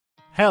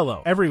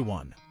Hello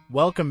everyone,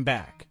 welcome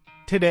back.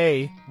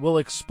 Today, we'll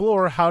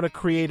explore how to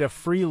create a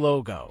free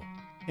logo.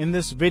 In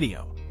this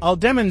video, I'll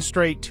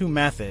demonstrate two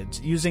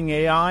methods using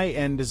AI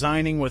and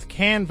designing with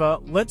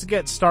Canva. Let's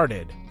get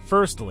started.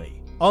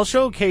 Firstly, I'll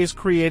showcase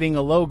creating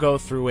a logo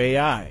through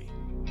AI.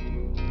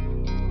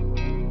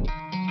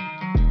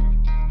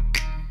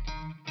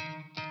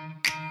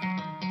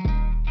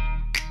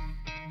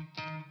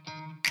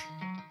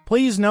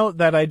 Please note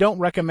that I don't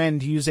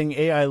recommend using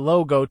AI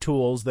logo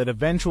tools that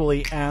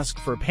eventually ask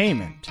for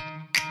payment.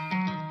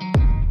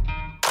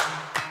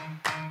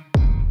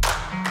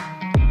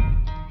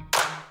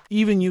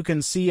 Even you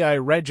can see I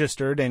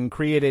registered and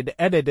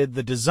edited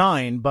the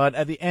design, but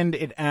at the end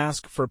it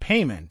asked for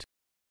payment.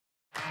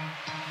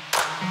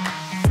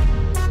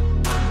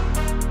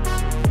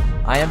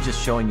 I am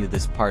just showing you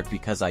this part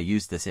because I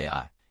use this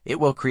AI. It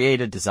will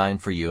create a design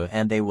for you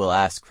and they will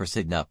ask for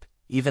sign up.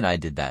 Even I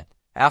did that.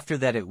 After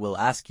that it will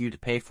ask you to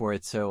pay for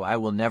it, so I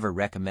will never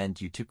recommend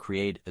you to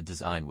create a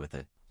design with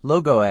it.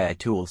 Logo AI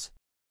tools.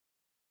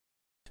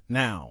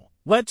 Now,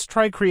 let's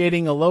try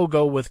creating a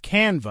logo with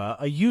Canva,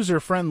 a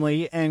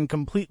user-friendly and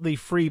completely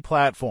free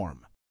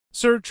platform.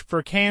 Search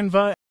for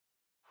Canva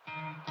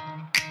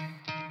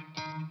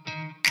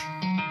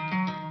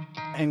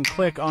and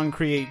click on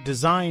Create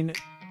Design.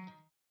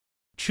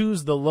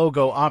 Choose the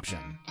logo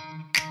option.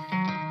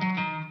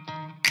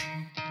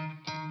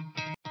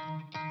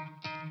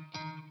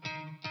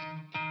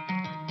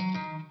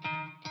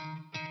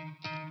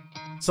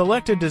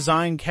 Select a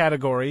design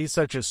category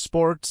such as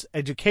sports,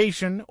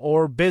 education,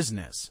 or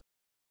business.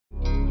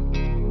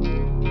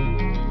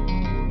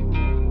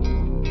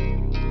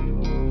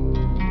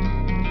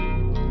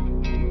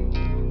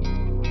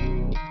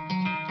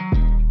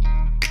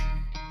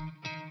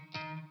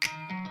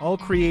 I'll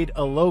create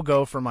a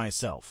logo for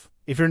myself.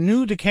 If you're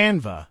new to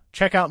Canva,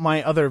 check out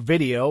my other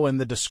video in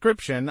the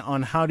description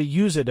on how to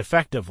use it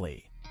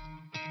effectively.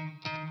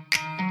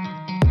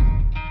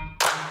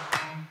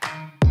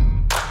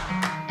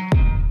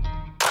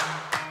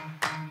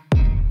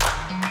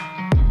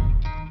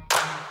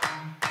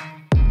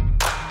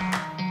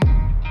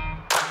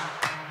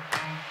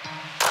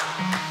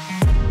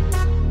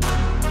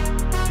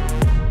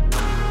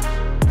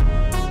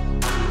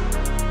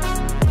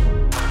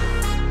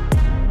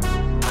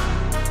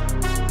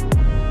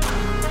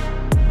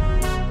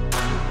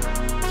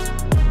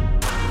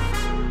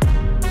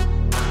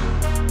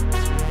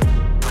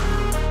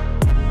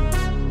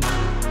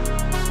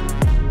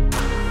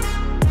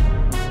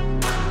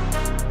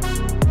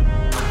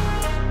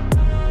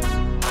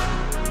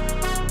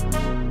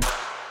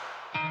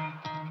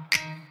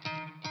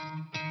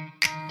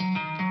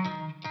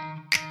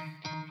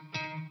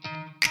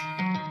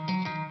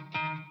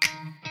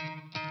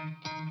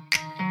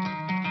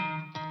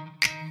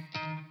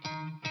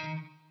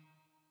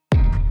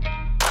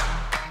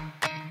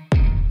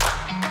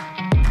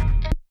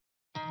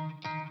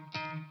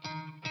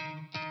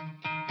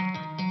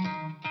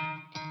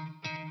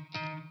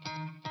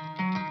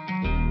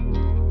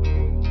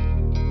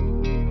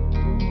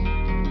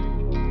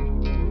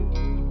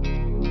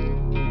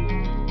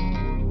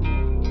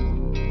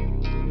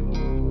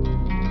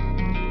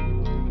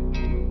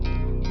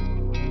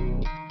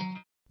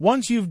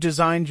 Once you've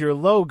designed your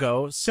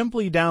logo,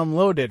 simply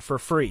download it for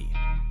free.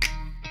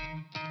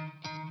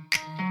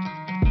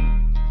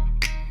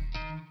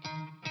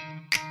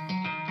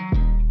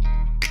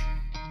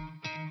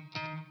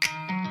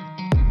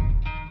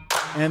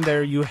 And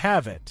there you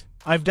have it.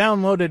 I've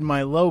downloaded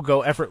my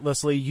logo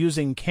effortlessly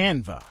using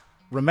Canva.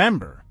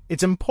 Remember,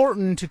 it's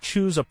important to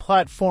choose a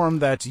platform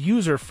that's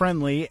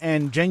user-friendly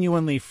and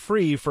genuinely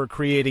free for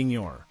creating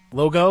your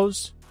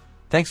logos.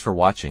 Thanks for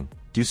watching.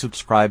 Do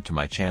subscribe to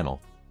my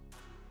channel.